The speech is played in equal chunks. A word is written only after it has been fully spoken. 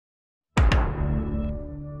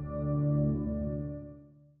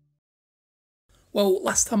Well,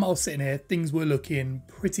 last time I was sitting here, things were looking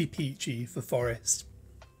pretty peachy for Forest.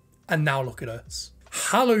 And now look at us.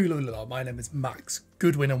 Hello, my name is Max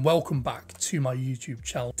Goodwin and welcome back to my YouTube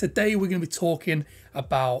channel. Today we're going to be talking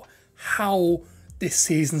about how this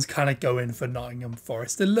season's kind of going for Nottingham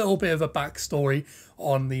Forest. A little bit of a backstory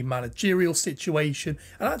on the managerial situation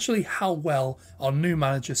and actually how well our new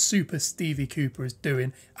manager, Super Stevie Cooper, is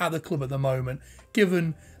doing at the club at the moment,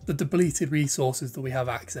 given the depleted resources that we have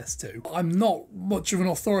access to. I'm not much of an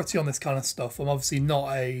authority on this kind of stuff. I'm obviously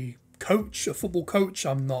not a coach, a football coach.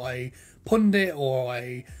 I'm not a pundit or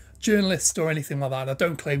a journalist or anything like that. I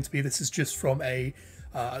don't claim to be. This is just from an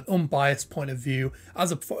unbiased point of view,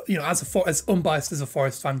 as unbiased as a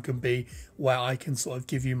Forest fan can be, where I can sort of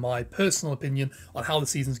give you my personal opinion on how the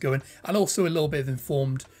season's going, and also a little bit of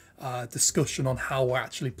informed discussion on how we're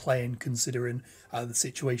actually playing, considering the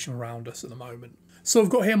situation around us at the moment. So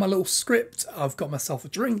I've got here my little script, I've got myself a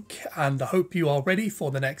drink, and I hope you are ready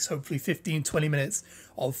for the next hopefully 15-20 minutes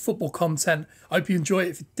of football content. I hope you enjoy it.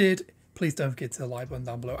 If you did, please don't forget to like button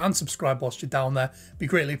down below and subscribe whilst you're down there. It'd be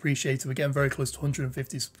greatly appreciated. We're getting very close to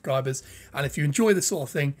 150 subscribers, and if you enjoy this sort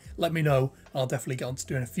of thing, let me know. I'll definitely get on to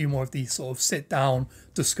doing a few more of these sort of sit down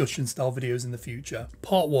discussion style videos in the future.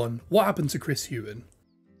 Part 1, what happened to Chris Hughton?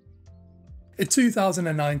 In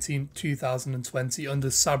 2019-2020, under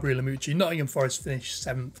Sabri Lamucci, Nottingham Forest finished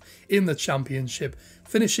 7th in the Championship,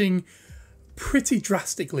 finishing pretty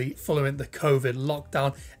drastically following the COVID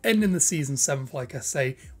lockdown, ending the season 7th, like I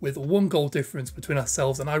say, with 1 goal difference between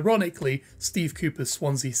ourselves and, ironically, Steve Cooper's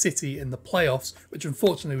Swansea City in the playoffs, which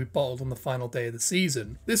unfortunately we bottled on the final day of the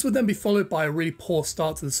season. This would then be followed by a really poor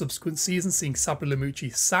start to the subsequent season, seeing Sabri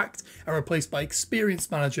Lamucci sacked and replaced by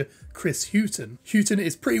experienced manager Chris Hughton. Hughton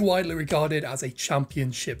is pretty widely regarded as a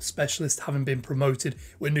championship specialist, having been promoted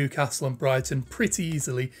with Newcastle and Brighton pretty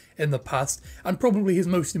easily in the past, and probably his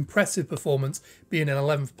most impressive performance being an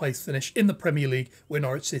 11th place finish in the Premier League with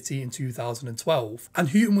Norwich City in 2012. And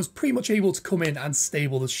Hughton was pretty much able to come in and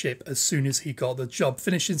stable the ship as soon as he got the job,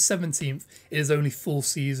 finishing 17th in his only full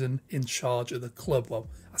season in charge of the club. Well,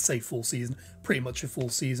 I say full season, pretty much a full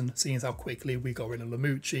season, seeing as how quickly we got rid of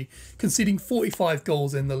Lamucci, conceding 45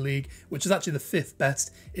 goals in the league, which is actually the 5th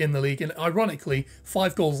best in the league, and ironically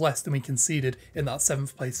 5 goals less than we conceded in that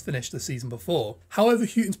 7th place finish the season before. However,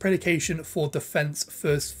 Hughton's predication for defence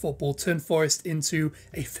first football turned Forest into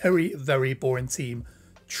a very, very boring team.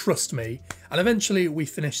 Trust me. And eventually we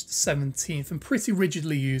finished 17th and pretty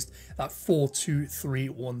rigidly used that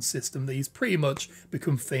 4-2-3-1 system that he's pretty much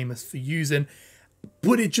become famous for using.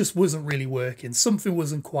 But it just wasn't really working. Something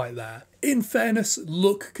wasn't quite there. In fairness,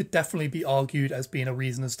 luck could definitely be argued as being a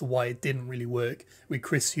reason as to why it didn't really work with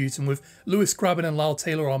Chris Hughton, with Lewis Grabban and Lyle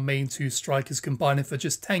Taylor, our main 2 strikers, combining for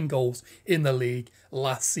just 10 goals in the league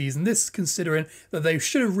last season. This considering that they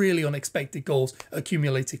should have really, on expected goals,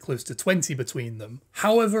 accumulated close to 20 between them.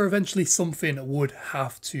 However, eventually something would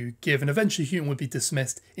have to give, and eventually Hughton would be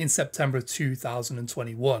dismissed in September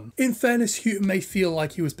 2021. In fairness, Hughton may feel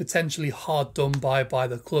like he was potentially hard done by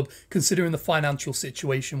the club, considering the financial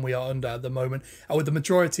situation we are under at the moment, and with the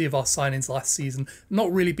majority of our signings last season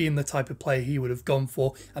not really being the type of player he would have gone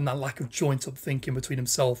for, and that lack of joint up thinking between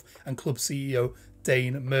himself and club CEO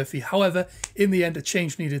Dane Murphy. However, in the end, a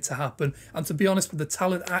change needed to happen, and to be honest, with the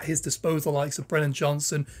talent at his disposal, likes of Brennan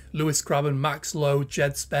Johnson, Lewis Grabban, Max Lowe,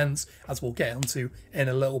 Jed Spence, as we'll get onto in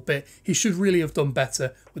a little bit, he should really have done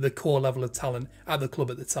better with the core level of talent at the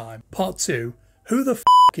club at the time. Part 2. Who the f***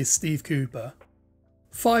 is Steve Cooper?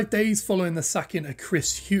 5 days following the sacking of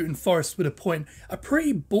Chris Hughton, Forest would appoint a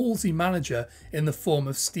pretty ballsy manager in the form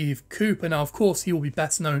of Steve Cooper. Now, of course, he will be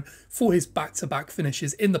best known for his back-to-back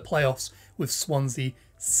finishes in the playoffs with Swansea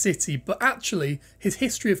City, but actually his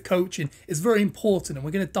history of coaching is very important, and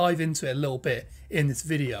we're going to dive into it a little bit in this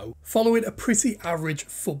video. Following a pretty average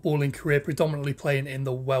footballing career, predominantly playing in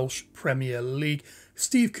the Welsh Premier League,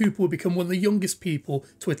 Steve Cooper will become one of the youngest people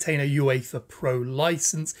to attain a UEFA Pro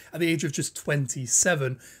licence at the age of just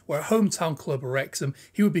 27, where at hometown club Wrexham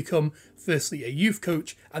he would become firstly a youth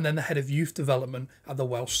coach and then the head of youth development at the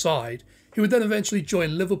Welsh side. He would then eventually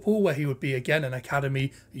join Liverpool, where he would be again an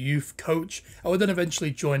academy youth coach, and would then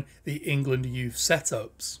eventually join the England youth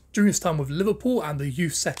setups. During his time with Liverpool and the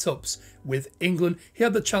youth setups with England, he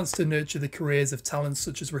had the chance to nurture the careers of talents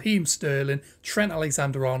such as Raheem Sterling, Trent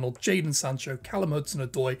Alexander-Arnold, Jadon Sancho, Callum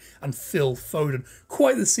Hudson-Odoi and Phil Foden.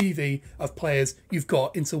 Quite the CV of players you've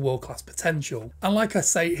got into world-class potential. And like I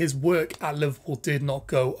say, his work at Liverpool did not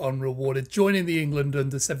go unrewarded, joining the England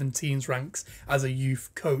under-17s ranks as a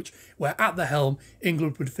youth coach, where at the helm,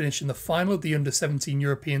 England would finish in the final of the under-17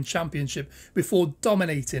 European Championship before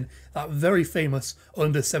dominating that very famous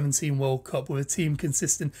under-17 2017 World Cup with a team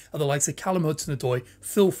consisting of the likes of Callum Hudson-Odoi,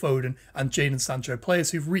 Phil Foden and Jadon Sancho,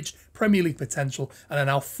 players who've reached Premier League potential and are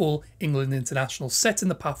now full England internationals, setting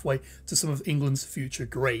the pathway to some of England's future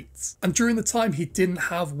greats. And during the time he didn't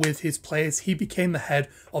have with his players, he became the head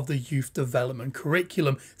of the youth development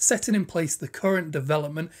curriculum, setting in place the current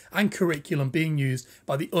development and curriculum being used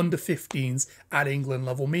by the under-15s at England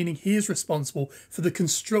level, meaning he is responsible for the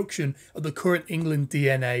construction of the current England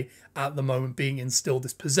DNA at the moment being instilled,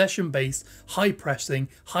 this possession-based, high-pressing,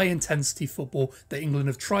 high-intensity football that England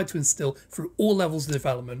have tried to instill through all levels of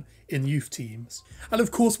development in youth teams. And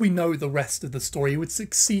of course we know the rest of the story. He would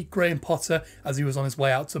succeed Graham Potter as he was on his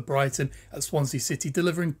way out to Brighton at Swansea City,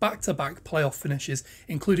 delivering back-to-back playoff finishes,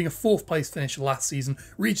 including a 4th place finish last season,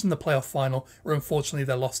 reaching the playoff final where unfortunately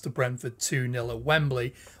they lost to Brentford 2-0 at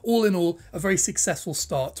Wembley. All in all, a very successful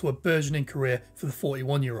start to a burgeoning career for the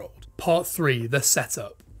 41-year-old. Part 3, the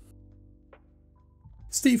setup.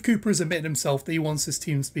 Steve Cooper has admitted himself that he wants his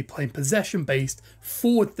teams to be playing possession-based,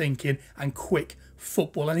 forward-thinking and quick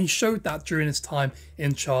football, and he showed that during his time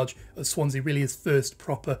in charge of Swansea, really his first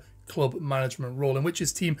proper club management role, in which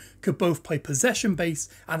his team could both play possession-based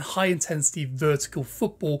and high-intensity vertical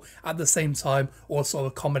football at the same time, or sort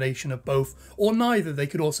of a combination of both, or neither. They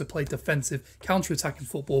could also play defensive, counter-attacking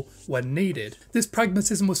football when needed. This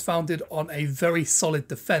pragmatism was founded on a very solid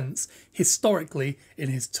defence, historically in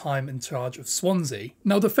his time in charge of Swansea.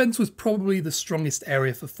 Now, defence was probably the strongest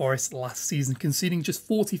area for Forest last season, conceding just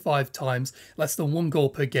 45 times, less than 1 goal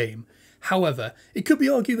per game. However, it could be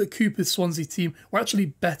argued that Cooper's Swansea team were actually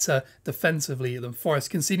better defensively than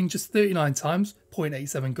Forest, conceding just 39 times,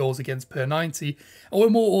 0.87 goals against per 90, and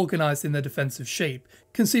were more organised in their defensive shape,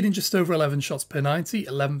 conceding just over 11 shots per 90,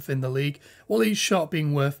 11th in the league, while each shot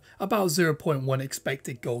being worth about 0.1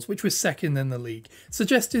 expected goals, which was second in the league,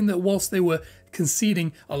 suggesting that whilst they were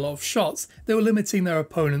conceding a lot of shots, they were limiting their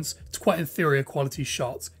opponents to quite inferior quality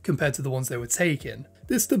shots compared to the ones they were taking.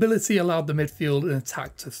 This stability allowed the midfield and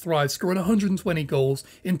attack to thrive, scoring 120 goals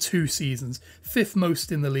in 2 seasons, 5th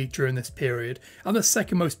most in the league during this period, and the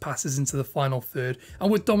 2nd most passes into the final third,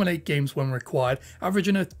 and would dominate games when required,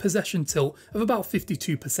 averaging a possession tilt of about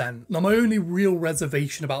 52%. Now, my only real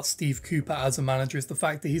reservation about Steve Cooper as a manager is the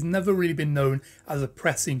fact that he's never really been known as a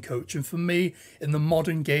pressing coach, and for me, in the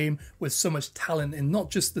modern game, with so much talent in not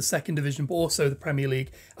just the 2nd division but also the Premier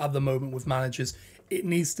League at the moment with managers, it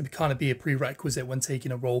needs to kind of be a prerequisite when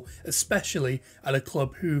taking a role, especially at a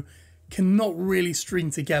club who cannot really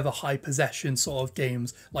string together high possession sort of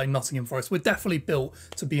games like Nottingham Forest. We're definitely built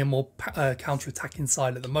to be a more counter-attacking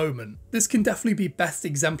side at the moment. This can definitely be best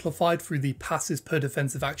exemplified through the passes per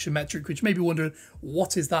defensive action metric, which may be wondering,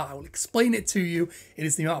 what is that? I will explain it to you. It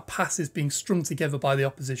is the amount of passes being strung together by the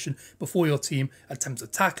opposition before your team attempts a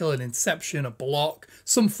tackle, an interception, a block,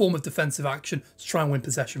 some form of defensive action to try and win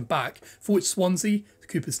possession back, for which Swansea,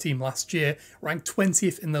 Cooper's team last year, ranked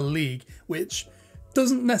 20th in the league, which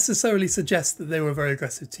doesn't necessarily suggest that they were a very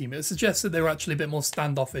aggressive team. It suggests that they were actually a bit more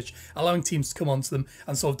standoffish, allowing teams to come onto them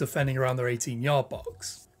and sort of defending around their 18-yard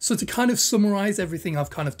box. So to kind of summarise everything I've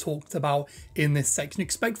kind of talked about in this section,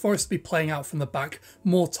 expect Forest to be playing out from the back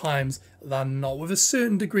more times than not, with a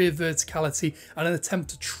certain degree of verticality and an attempt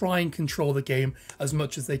to try and control the game as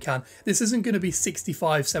much as they can. This isn't going to be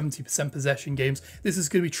 65-70% possession games. This is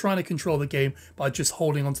going to be trying to control the game by just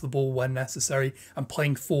holding onto the ball when necessary and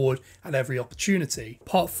playing forward at every opportunity.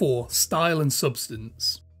 Part 4, style and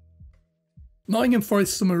substance. Nottingham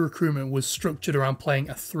Forest summer recruitment was structured around playing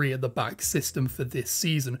a 3 at the back system for this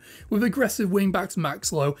season, with aggressive wingbacks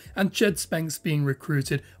Max Lowe and Jed Spence being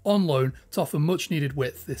recruited on loan to offer much needed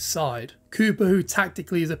width this side. Cooper, who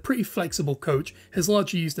tactically is a pretty flexible coach, has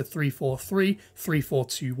largely used a 3-4-3,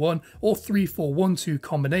 3-4-2-1 or 3-4-1-2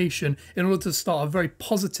 combination in order to start a very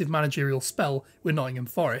positive managerial spell with Nottingham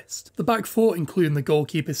Forest. The back 4, including the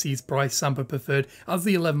goalkeeper, sees Bryce Samper preferred as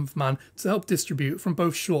the 11th man to help distribute from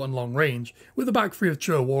both short and long range, with the back 3 of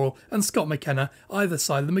Joe Worrell and Scott McKenna either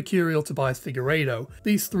side of the mercurial Tobias Figueiredo.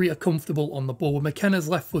 These 3 are comfortable on the ball, with McKenna's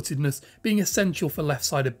left-footedness being essential for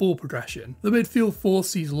left-sided ball progression. The midfield 4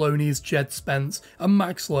 sees Loneys, Jed Spence and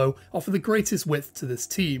Max Lowe offer the greatest width to this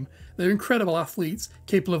team. They're incredible athletes,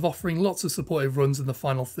 capable of offering lots of supportive runs in the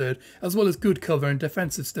final third, as well as good cover and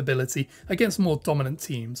defensive stability against more dominant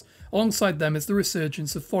teams. Alongside them is the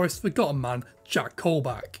resurgence of Forest's forgotten man, Jack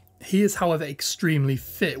Colback. He is, however, extremely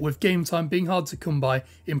fit, with game time being hard to come by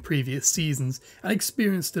in previous seasons, and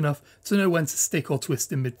experienced enough to know when to stick or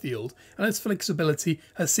twist in midfield, and his flexibility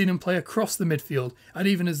has seen him play across the midfield and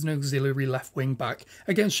even as an auxiliary left wing back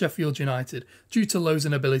against Sheffield United, due to Lowe's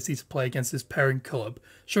inability to play against his parent club,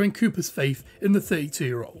 showing Cooper's faith in the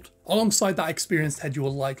 32-year-old. Alongside that experienced head, you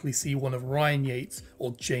will likely see one of Ryan Yates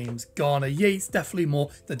or James Garner. Yates definitely more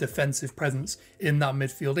the defensive presence in that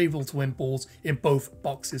midfield, able to win balls in both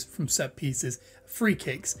boxes from set pieces, free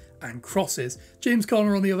kicks and crosses. James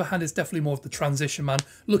Garner, on the other hand, is definitely more of the transition man,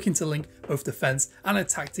 looking to link both defence and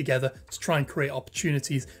attack together to try and create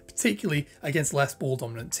opportunities, particularly against less ball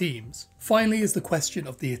dominant teams. Finally is the question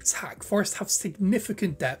of the attack. Forest have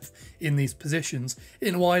significant depth in these positions.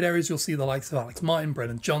 In wide areas you'll see the likes of Alex Martin,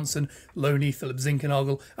 Brennan Johnson, Loney, Philip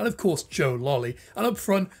Zinkernagel and of course Joe Lolly. And up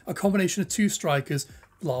front, a combination of two strikers,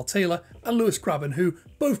 Lyle Taylor and Lewis Grabban, who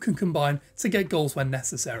both can combine to get goals when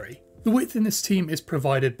necessary. The width in this team is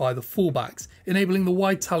provided by the fullbacks, enabling the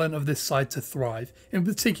wide talent of this side to thrive, in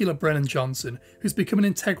particular Brennan Johnson, who's become an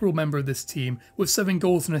integral member of this team with 7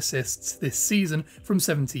 goals and assists this season from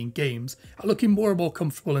 17 games, and looking more and more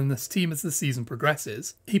comfortable in this team as the season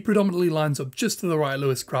progresses. He predominantly lines up just to the right of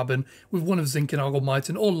Lewis Grabban, with one of Zinkernagel,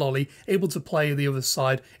 Martin or Lolly able to play the other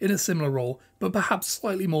side in a similar role, but perhaps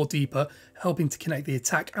slightly more deeper, helping to connect the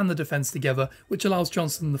attack and the defence together, which allows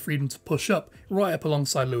Johnson the freedom to push up, right up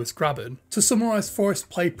alongside Lewis Grabban. To summarise, Forest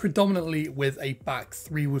play predominantly with a back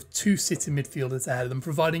 3 with 2 sitting midfielders ahead of them,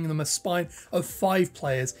 providing them a spine of 5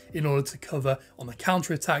 players in order to cover on the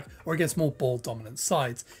counter-attack or against more ball-dominant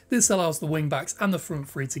sides. This allows the wing-backs and the front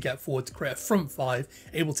 3 to get forward to create a front 5,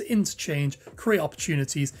 able to interchange, create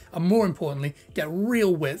opportunities, and more importantly, get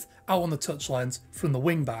real width out on the touchlines from the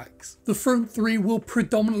wing-backs. The front 3 will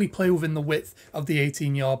predominantly play within the width of the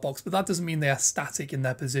 18-yard box, but that doesn't mean they are static in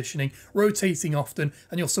their positioning, rotating often,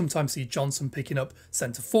 and you'll sometimes see Johnson picking up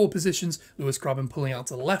centre-forward positions, Lewis Grabban pulling out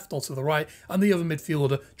to the left or to the right, and the other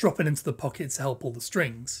midfielder dropping into the pocket to help pull the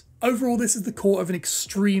strings. Overall, this is the core of an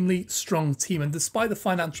extremely strong team, and despite the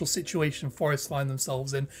financial situation Forest find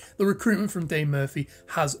themselves in, the recruitment from Dane Murphy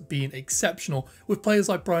has been exceptional, with players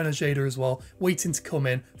like Brian Ojeda as well waiting to come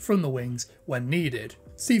in from the wings when needed.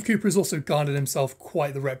 Steve Cooper has also garnered himself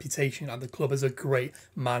quite the reputation at the club as a great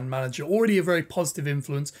man manager, already a very positive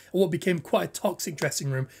influence on what became quite a toxic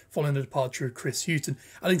dressing room following the departure of Chris Hughton,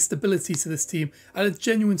 adding stability to this team and a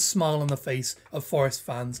genuine smile on the face of Forest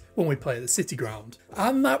fans when we play at the City Ground.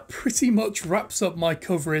 And that pretty much wraps up my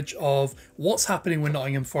coverage of what's happening with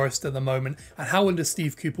Nottingham Forest at the moment and how under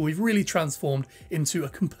Steve Cooper we've really transformed into a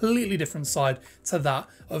completely different side to that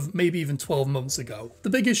of maybe even 12 months ago. The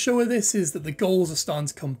biggest show of this is that the goals are starting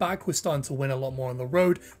to come back. We're starting to win a lot more on the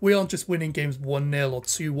road. We aren't just winning games 1-0 or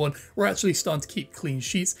 2-1. We're actually starting to keep clean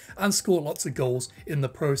sheets and score lots of goals in the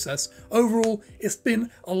process. Overall, it's been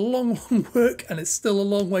a long work and it's still a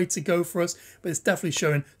long way to go for us, but it's definitely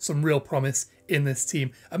showing some real promise in this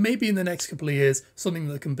team, and maybe in the next couple of years something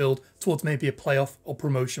that can build towards maybe a playoff or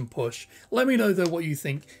promotion push. Let me know though what you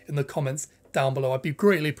think in the comments down below. I'd be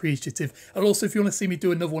greatly appreciative. And also, if you want to see me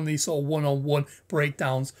do another one of these sort of one-on-one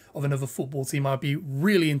breakdowns of another football team, I'd be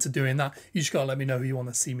really into doing that. You just gotta let me know who you want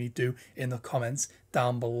to see me do in the comments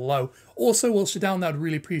down below. Also, whilst you're down there, I'd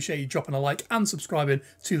really appreciate you dropping a like and subscribing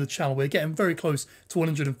to the channel. We're getting very close to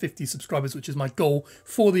 150 subscribers, which is my goal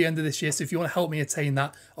for the end of this year. So if you want to help me attain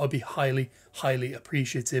that, I'd be highly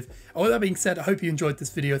appreciative. And with that being said, I hope you enjoyed this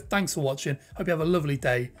video. Thanks for watching. Hope you have a lovely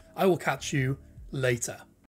day. I will catch you later.